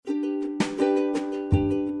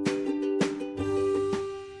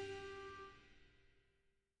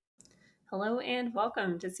Hello and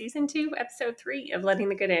welcome to Season 2, Episode 3 of Letting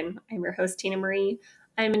the Good In. I'm your host, Tina Marie.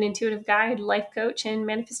 I'm an intuitive guide, life coach, and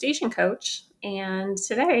manifestation coach. And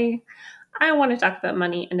today, I want to talk about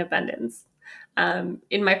money and abundance.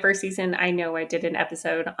 In my first season, I know I did an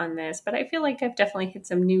episode on this, but I feel like I've definitely hit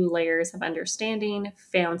some new layers of understanding,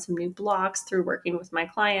 found some new blocks through working with my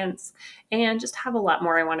clients, and just have a lot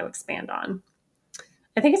more I want to expand on.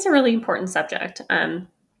 I think it's a really important subject.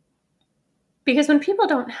 Because when people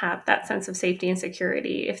don't have that sense of safety and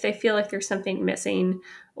security, if they feel like there's something missing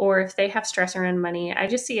or if they have stress around money, I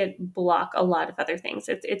just see it block a lot of other things.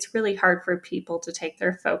 It's really hard for people to take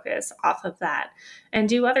their focus off of that and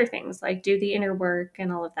do other things like do the inner work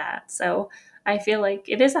and all of that. So I feel like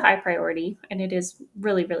it is a high priority and it is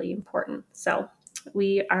really, really important. So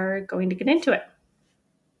we are going to get into it.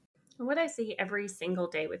 What I see every single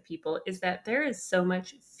day with people is that there is so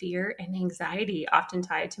much fear and anxiety often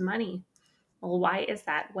tied to money. Well, why is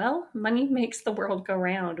that? Well, money makes the world go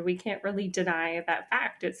round. We can't really deny that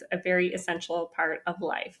fact. It's a very essential part of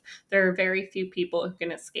life. There are very few people who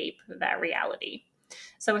can escape that reality.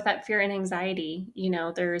 So with that fear and anxiety,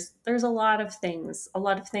 there's a lot of things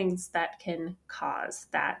that can cause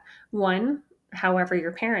that. One, however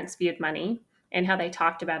your parents viewed money and how they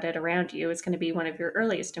talked about it around you is going to be one of your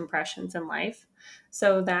earliest impressions in life.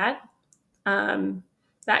 So um,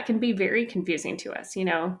 that can be very confusing to us,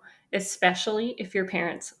 especially if your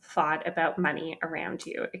parents fought about money around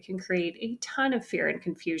you. It can create a ton of fear and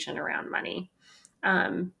confusion around money.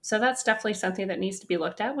 So that's definitely something that needs to be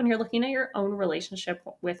looked at when you're looking at your own relationship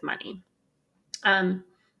with money.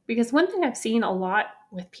 Because one thing I've seen a lot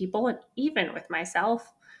with people, and even with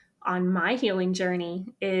myself on my healing journey,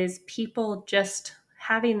 is people just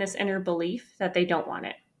having this inner belief that they don't want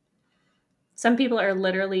it. Some people are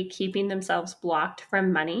literally keeping themselves blocked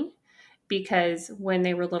from money because when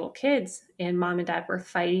they were little kids and mom and dad were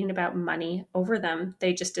fighting about money over them,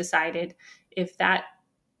 they just decided if that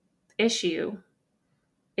issue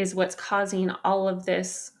is what's causing all of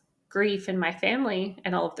this grief in my family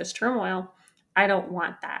and all of this turmoil, I don't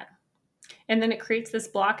want that. And then it creates this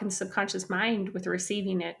block in the subconscious mind with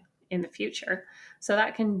receiving it in the future. So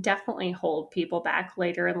that can definitely hold people back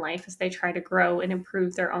later in life as they try to grow and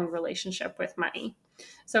improve their own relationship with money.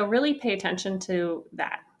 So really pay attention to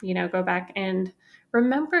that. Go back and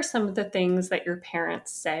remember some of the things that your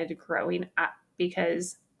parents said growing up,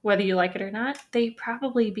 because whether you like it or not, they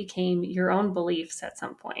probably became your own beliefs at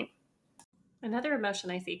some point. Another emotion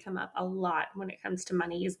I see come up a lot when it comes to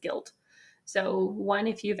money is guilt. So, one,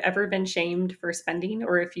 if you've ever been shamed for spending,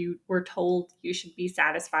 or if you were told you should be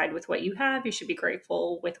satisfied with what you have, you should be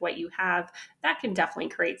grateful with what you have, that can definitely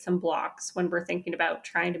create some blocks when we're thinking about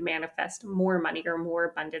trying to manifest more money or more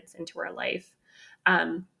abundance into our life.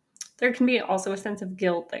 There can be also a sense of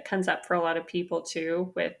guilt that comes up for a lot of people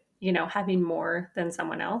too, with, having more than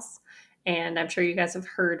someone else. And I'm sure you guys have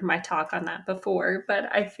heard my talk on that before,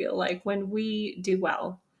 but I feel like when we do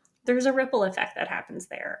well, there's a ripple effect that happens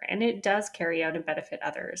there, and it does carry out and benefit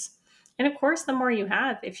others. And of course, the more you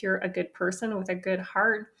have, if you're a good person with a good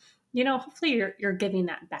heart, hopefully you're giving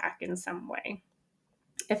that back in some way.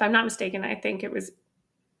 If I'm not mistaken, I think it was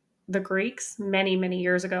the Greeks many, many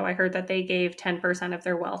years ago. I heard that they gave 10% of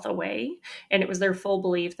their wealth away, and it was their full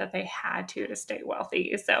belief that they had to stay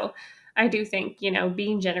wealthy. So I do think,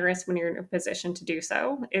 being generous when you're in a position to do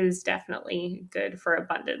so is definitely good for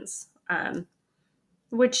abundance.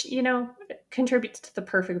 Which, contributes to the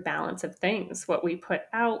perfect balance of things. What we put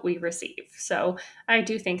out, we receive. So I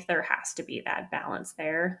do think there has to be that balance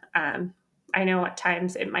there. I know at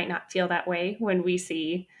times it might not feel that way when we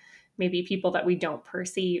see maybe people that we don't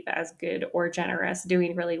perceive as good or generous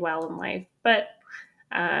doing really well in life. But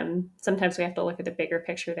sometimes we have to look at the bigger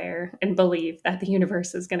picture there and believe that the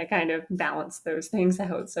universe is going to kind of balance those things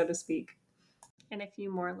out, so to speak. And a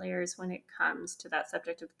few more layers when it comes to that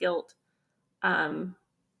subject of guilt. Um,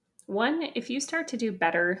 One, if you start to do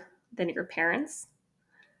better than your parents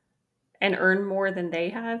and earn more than they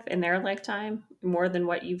have in their lifetime, more than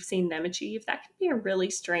what you've seen them achieve, that can be a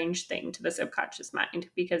really strange thing to the subconscious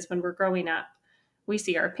mind, because when we're growing up, we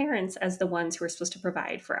see our parents as the ones who are supposed to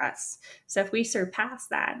provide for us. So if we surpass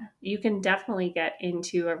that, you can definitely get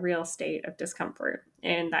into a real state of discomfort,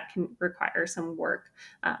 and that can require some work.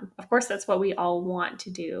 Of course, that's what we all want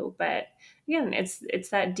to do, but again, it's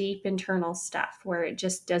that deep internal stuff where it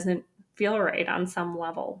just doesn't feel right on some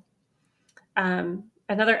level.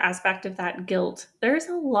 Another aspect of that guilt, there's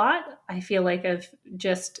a lot, I feel like, of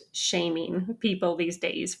just shaming people these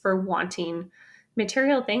days for wanting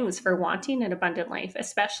material things, for wanting an abundant life,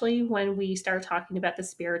 especially when we start talking about the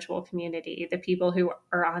spiritual community, the people who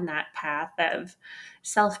are on that path of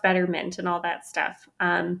self-betterment and all that stuff.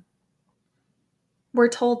 we're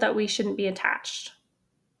told that we shouldn't be attached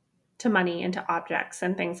to money and to objects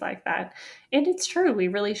and things like that. And it's true, we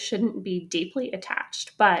really shouldn't be deeply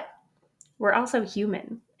attached, but we're also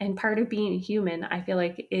human. And part of being human, I feel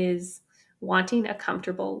like, is wanting a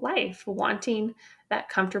comfortable life, wanting that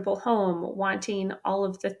comfortable home, wanting all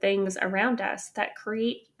of the things around us that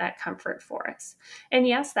create that comfort for us. And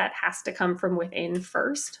yes, that has to come from within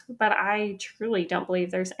first, but I truly don't believe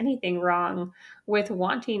there's anything wrong with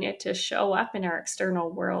wanting it to show up in our external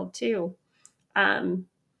world too. Um,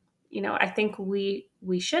 I think we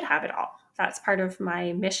should have it all. That's part of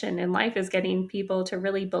my mission in life, is getting people to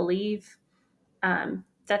really believe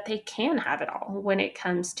that they can have it all when it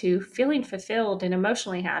comes to feeling fulfilled and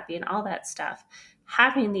emotionally happy and all that stuff,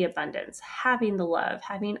 having the abundance, having the love,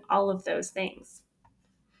 having all of those things.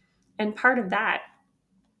 And part of that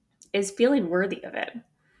is feeling worthy of it,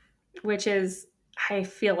 which is, I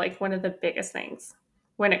feel like, one of the biggest things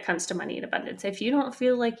when it comes to money and abundance. If you don't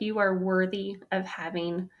feel like you are worthy of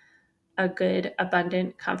having a good,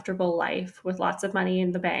 abundant, comfortable life with lots of money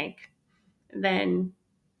in the bank, then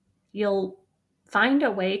you'll find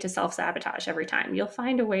a way to self sabotage every time. You'll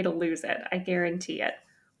find a way to lose it. I guarantee it.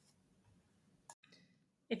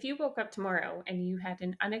 If you woke up tomorrow and you had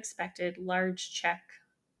an unexpected large check,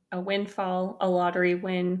 a windfall, a lottery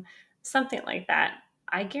win, something like that,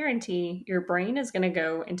 I guarantee your brain is going to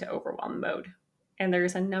go into overwhelm mode. And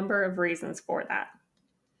there's a number of reasons for that.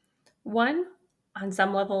 One, on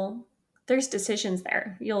some level, there's decisions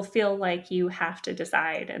there. You'll feel like you have to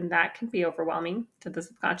decide, and that can be overwhelming to the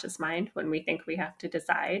subconscious mind when we think we have to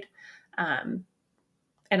decide. Um,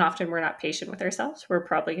 and often we're not patient with ourselves. We're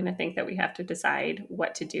probably going to think that we have to decide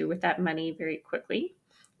what to do with that money very quickly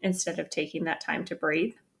instead of taking that time to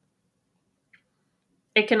breathe.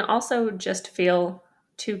 It can also just feel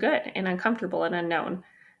too good and uncomfortable and unknown.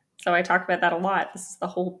 So I talk about that a lot. This is the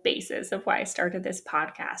whole basis of why I started this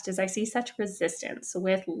podcast, is I see such resistance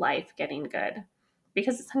with life getting good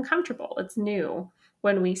because it's uncomfortable. It's new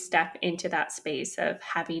when we step into that space of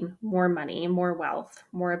having more money, more wealth,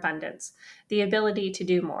 more abundance, the ability to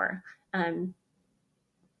do more.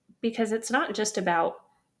 Because it's not just about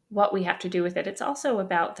what we have to do with it. It's also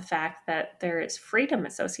about the fact that there is freedom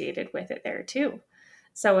associated with it there too.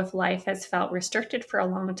 So if life has felt restricted for a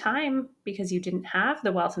long time because you didn't have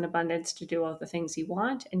the wealth and abundance to do all the things you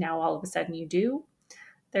want, and now all of a sudden you do,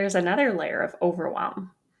 there's another layer of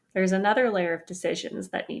overwhelm. There's another layer of decisions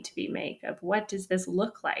that need to be made of, what does this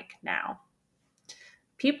look like now?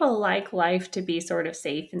 People like life to be sort of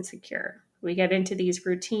safe and secure. We get into these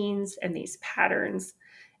routines and these patterns,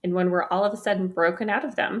 and when we're all of a sudden broken out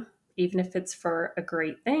of them, even if it's for a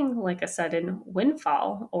great thing like a sudden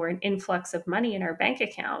windfall or an influx of money in our bank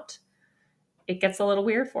account, it gets a little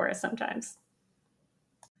weird for us sometimes.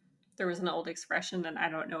 There was an old expression, and I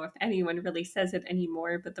don't know if anyone really says it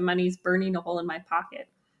anymore, but the money's burning a hole in my pocket.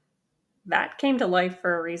 That came to life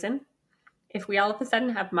for a reason. If we all of a sudden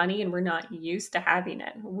have money and we're not used to having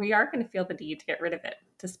it, we are going to feel the need to get rid of it,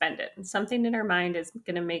 to spend it. And something in our mind is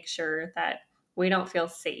going to make sure that we don't feel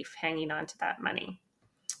safe hanging on to that money.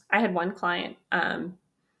 I had one client,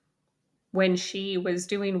 when she was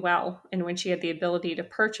doing well and when she had the ability to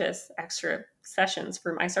purchase extra sessions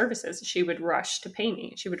for my services, she would rush to pay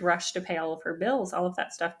me. She would rush to pay all of her bills, all of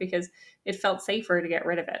that stuff, because it felt safer to get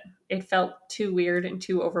rid of it. It felt too weird and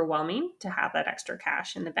too overwhelming to have that extra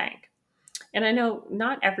cash in the bank. And I know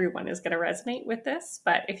not everyone is going to resonate with this,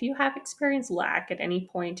 but if you have experienced lack at any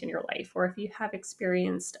point in your life, or if you have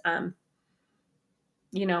experienced,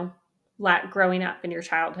 you know, lack growing up in your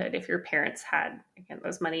childhood, if your parents had, again,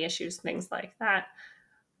 those money issues, things like that,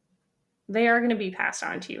 they are going to be passed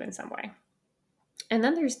on to you in some way. And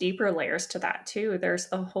then there's deeper layers to that too. There's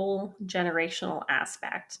the whole generational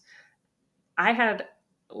aspect. I had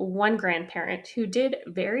one grandparent who did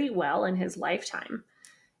very well in his lifetime.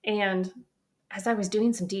 And as I was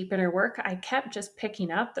doing some deep inner work, I kept just picking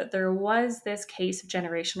up that there was this case of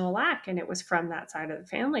generational lack, and it was from that side of the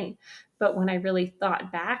family. But when I really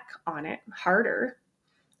thought back on it harder,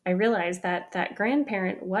 I realized that that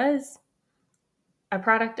grandparent was a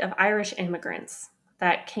product of Irish immigrants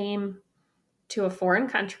that came to a foreign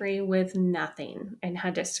country with nothing and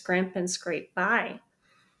had to scrimp and scrape by.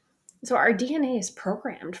 So our DNA is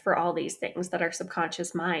programmed for all these things that our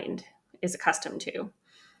subconscious mind is accustomed to.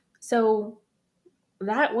 So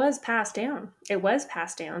that was passed down. It was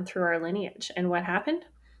passed down through our lineage. And what happened?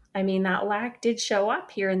 I mean, that lack did show up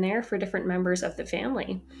here and there for different members of the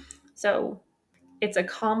family. So it's a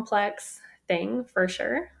complex thing for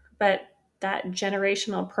sure, but that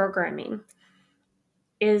generational programming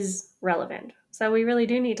is relevant. So we really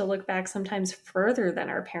do need to look back sometimes further than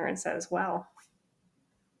our parents as well.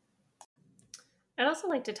 I'd also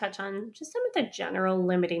like to touch on just some of the general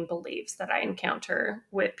limiting beliefs that I encounter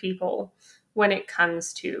with people when it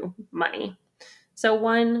comes to money. So,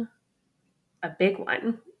 a big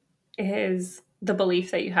one, is the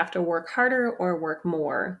belief that you have to work harder or work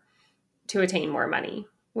more to attain more money,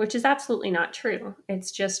 which is absolutely not true.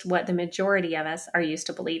 It's just what the majority of us are used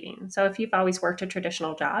to believing. So if you've always worked a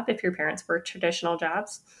traditional job, if your parents worked traditional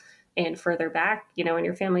jobs, and further back, in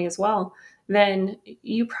your family as well, then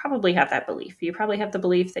you probably have that belief. You probably have the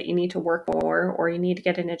belief that you need to work more or you need to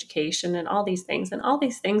get an education and all these things. And all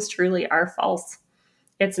these things truly are false.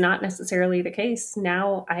 It's not necessarily the case.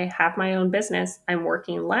 Now I have my own business. I'm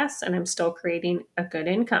working less and I'm still creating a good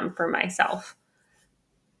income for myself.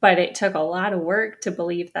 But it took a lot of work to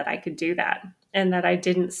believe that I could do that and that I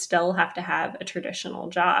didn't still have to have a traditional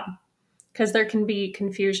job. Because there can be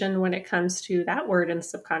confusion when it comes to that word in the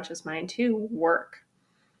subconscious mind too, work.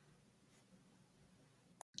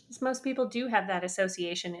 Because most people do have that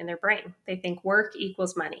association in their brain. They think work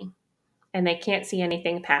equals money and they can't see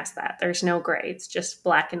anything past that. There's no gray, it's just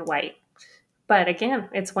black and white. But again,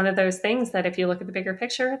 it's one of those things that if you look at the bigger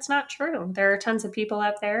picture, it's not true. There are tons of people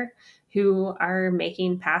out there who are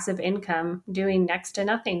making passive income doing next to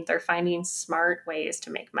nothing. They're finding smart ways to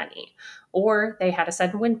make money, or they had a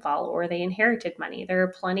sudden windfall, or they inherited money. There are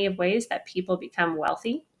plenty of ways that people become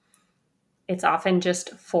wealthy. It's often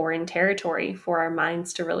just foreign territory for our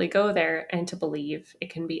minds to really go there and to believe it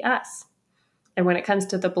can be us. And when it comes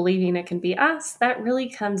to the believing it can be us, that really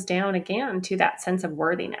comes down again to that sense of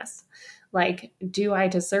worthiness. Like, do I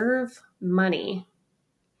deserve money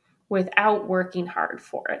without working hard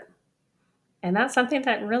for it? And that's something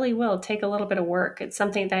that really will take a little bit of work. It's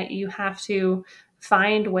something that you have to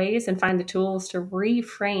find ways and find the tools to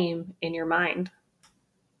reframe in your mind.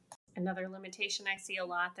 Another limitation I see a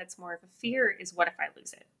lot that's more of a fear is, what if I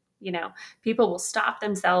lose it? People will stop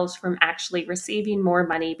themselves from actually receiving more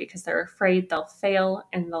money because they're afraid they'll fail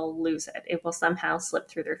and they'll lose it. It will somehow slip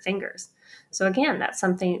through their fingers. So, again, that's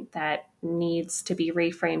something that needs to be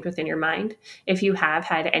reframed within your mind. If you have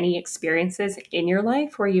had any experiences in your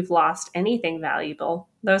life where you've lost anything valuable,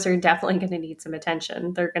 those are definitely going to need some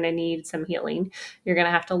attention. They're going to need some healing. You're going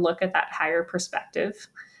to have to look at that higher perspective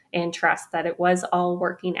and trust that it was all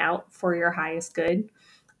working out for your highest good.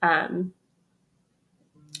 Um,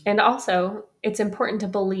 and also, it's important to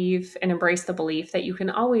believe and embrace the belief that you can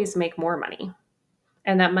always make more money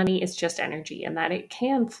and that money is just energy and that it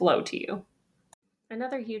can flow to you.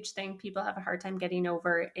 Another huge thing people have a hard time getting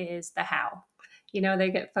over is the how. They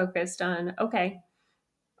get focused on, okay,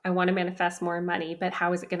 I want to manifest more money, but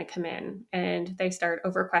how is it going to come in? And they start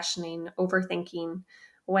over questioning, overthinking,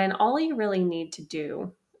 when all you really need to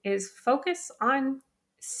do is focus on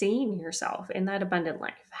seeing yourself in that abundant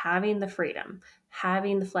life, having the freedom,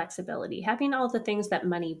 having the flexibility, having all the things that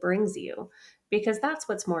money brings you, because that's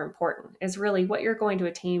what's more important, is really what you're going to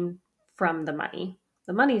attain from the money.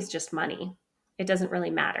 The money is just money. It doesn't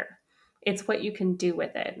really matter. It's what you can do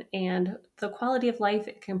with it and the quality of life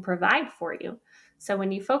it can provide for you. So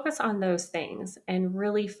when you focus on those things and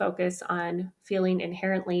really focus on feeling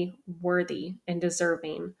inherently worthy and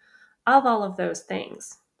deserving of all of those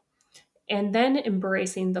things, and then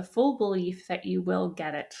embracing the full belief that you will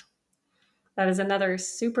get it. That is another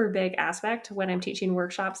super big aspect when I'm teaching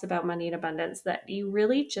workshops about money and abundance, that you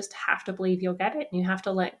really just have to believe you'll get it. And you have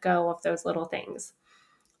to let go of those little things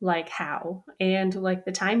like how and like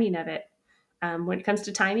the timing of it. When it comes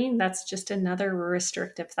to timing, that's just another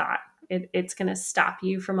restrictive thought. It's going to stop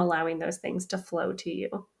you from allowing those things to flow to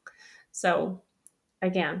you. So,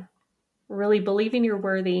 again, really believing you're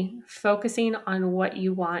worthy, focusing on what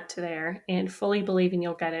you want to there, and fully believing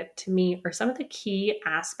you'll get it, to me, are some of the key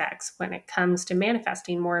aspects when it comes to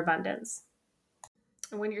manifesting more abundance.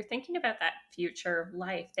 And when you're thinking about that future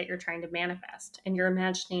life that you're trying to manifest and you're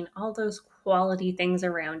imagining all those quality things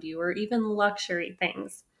around you or even luxury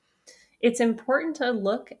things, it's important to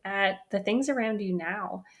look at the things around you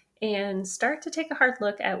now and start to take a hard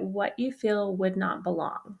look at what you feel would not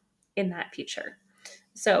belong in that future.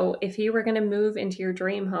 So, if you were going to move into your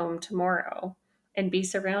dream home tomorrow and be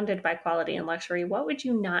surrounded by quality and luxury, what would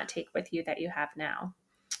you not take with you that you have now?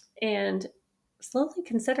 And slowly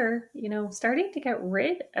consider, starting to get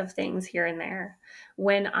rid of things here and there.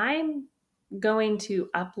 When I'm going to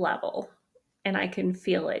up level and I can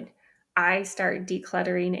feel it, I start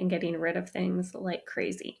decluttering and getting rid of things like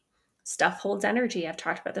crazy. Stuff holds energy. I've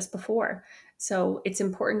talked about this before. So it's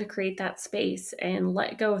important to create that space and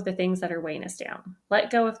let go of the things that are weighing us down. Let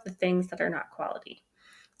go of the things that are not quality.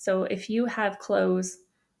 So if you have clothes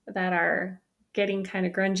that are getting kind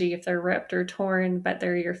of grungy, if they're ripped or torn, but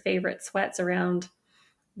they're your favorite sweats around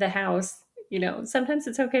the house, Sometimes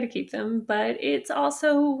it's okay to keep them, but it's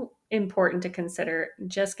also important to consider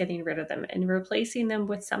just getting rid of them and replacing them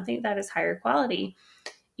with something that is higher quality.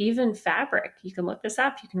 Even fabric, you can look this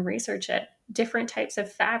up, you can research it. Different types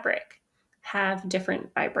of fabric have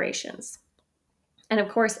different vibrations. And of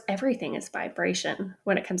course, everything is vibration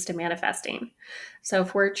when it comes to manifesting. So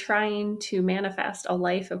if we're trying to manifest a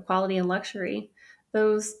life of quality and luxury,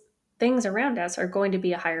 those things around us are going to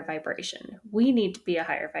be a higher vibration. We need to be a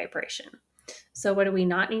higher vibration. So what do we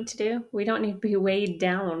not need to do? We don't need to be weighed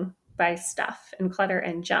down by stuff and clutter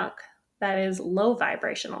and junk that is low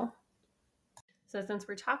vibrational. So, since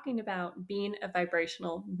we're talking about being a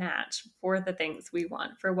vibrational match for the things we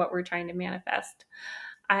want, for what we're trying to manifest,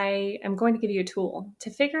 I am going to give you a tool to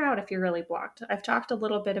figure out if you're really blocked. I've talked a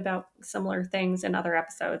little bit about similar things in other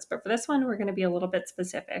episodes, but for this one, we're going to be a little bit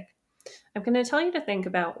specific. I'm going to tell you to think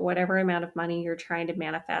about whatever amount of money you're trying to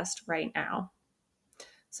manifest right now.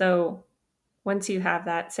 So, once you have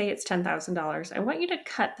that, say it's $10,000, I want you to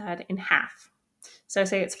cut that in half. So,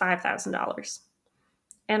 say it's $5,000.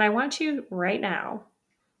 And I want you right now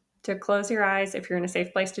to close your eyes if you're in a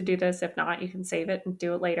safe place to do this. If not, you can save it and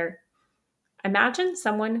do it later. Imagine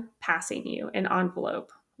someone passing you an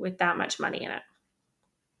envelope with that much money in it.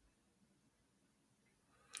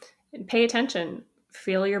 And pay attention,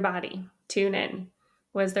 feel your body, tune in.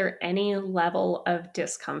 Was there any level of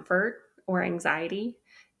discomfort or anxiety?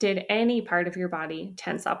 Did any part of your body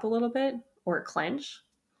tense up a little bit or clench?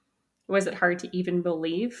 Was it hard to even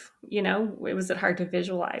believe? Was it hard to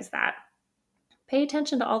visualize that? Pay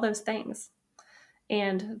attention to all those things.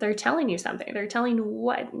 And they're telling you something. They're telling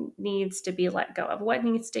what needs to be let go of, what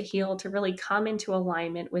needs to heal to really come into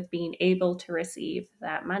alignment with being able to receive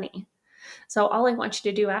that money. So, all I want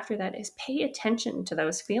you to do after that is pay attention to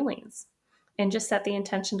those feelings and just set the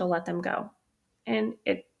intention to let them go. And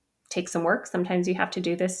it takes some work. Sometimes you have to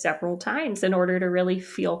do this several times in order to really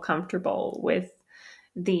feel comfortable with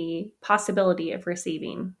the possibility of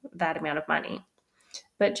receiving that amount of money.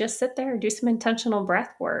 But just sit there, do some intentional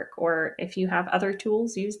breath work, or if you have other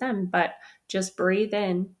tools, use them. But just breathe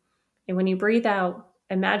in. And when you breathe out,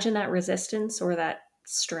 imagine that resistance or that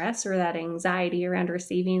stress or that anxiety around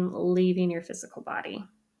receiving leaving your physical body.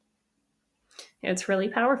 It's really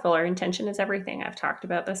powerful. Our intention is everything. I've talked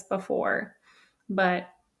about this before. But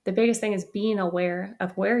the biggest thing is being aware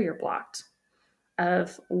of where you're blocked,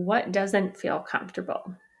 of what doesn't feel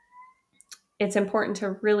comfortable. It's important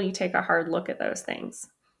to really take a hard look at those things.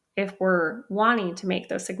 If we're wanting to make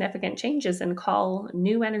those significant changes and call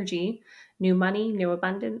new energy, new money, new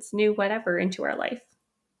abundance, new whatever into our life.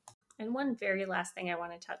 And one very last thing I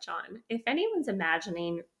want to touch on, if anyone's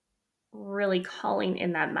imagining really calling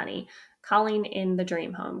in that money, calling in the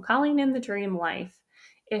dream home, calling in the dream life,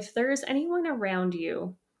 if there's anyone around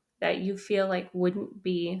you that you feel like wouldn't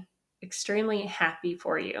be extremely happy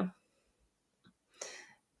for you,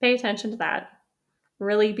 pay attention to that.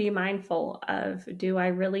 Really be mindful of, do I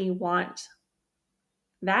really want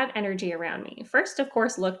that energy around me? First, of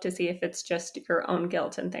course, look to see if it's just your own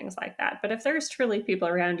guilt and things like that. But if there's truly people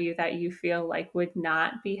around you that you feel like would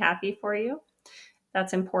not be happy for you,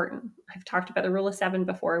 that's important. I've talked about the rule of 7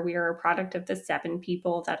 before. We are a product of the 7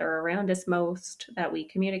 people that are around us most, that we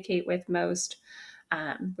communicate with most.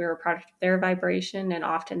 We're a product of their vibration and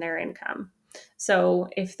often their income. So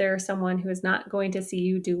if there's someone who is not going to see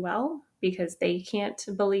you do well because they can't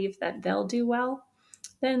believe that they'll do well,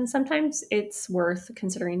 then sometimes it's worth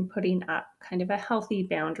considering putting up kind of a healthy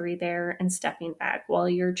boundary there and stepping back while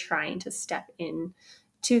you're trying to step in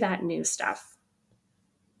to that new stuff.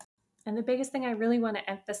 And the biggest thing I really want to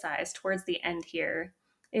emphasize towards the end here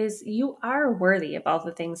is you are worthy of all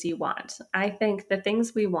the things you want. I think the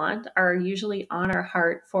things we want are usually on our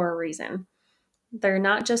heart for a reason. They're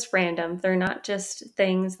not just random. They're not just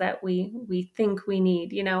things that we think we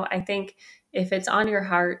need. I think if it's on your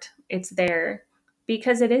heart, it's there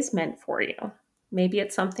because it is meant for you. Maybe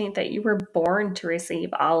it's something that you were born to receive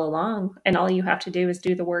all along, and all you have to do is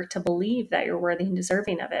do the work to believe that you're worthy and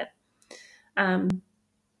deserving of it.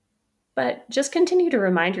 But just continue to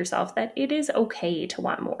remind yourself that it is okay to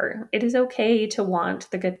want more. It is okay to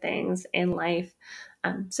want the good things in life.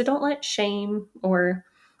 So don't let shame or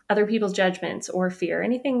other people's judgments or fear,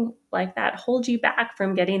 anything like that, hold you back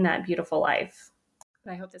from getting that beautiful life.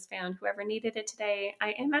 But I hope this found whoever needed it today.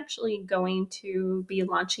 I am actually going to be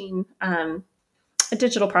launching a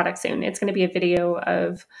digital product soon. It's going to be a video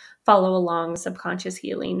of follow along subconscious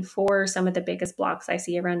healing for some of the biggest blocks I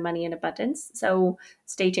see around money and abundance. So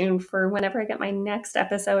stay tuned for whenever I get my next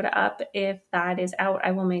episode up. If that is out,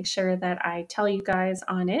 I will make sure that I tell you guys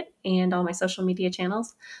on it and all my social media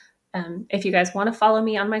channels. If you guys want to follow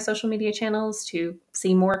me on my social media channels to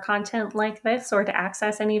see more content like this or to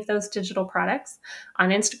access any of those digital products, on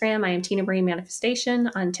Instagram, I am Tina Marie Manifestation.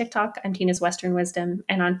 On TikTok, I'm Tina's Western Wisdom.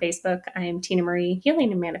 And on Facebook, I am Tina Marie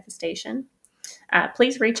Healing and Manifestation.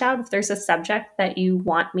 Please reach out if there's a subject that you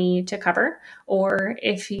want me to cover, or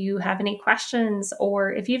if you have any questions,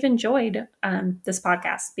 or if you've enjoyed this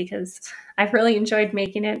podcast, because I've really enjoyed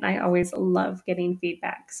making it. I always love getting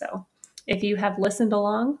feedback. So if you have listened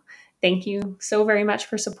along, thank you so very much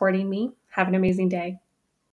for supporting me. Have an amazing day.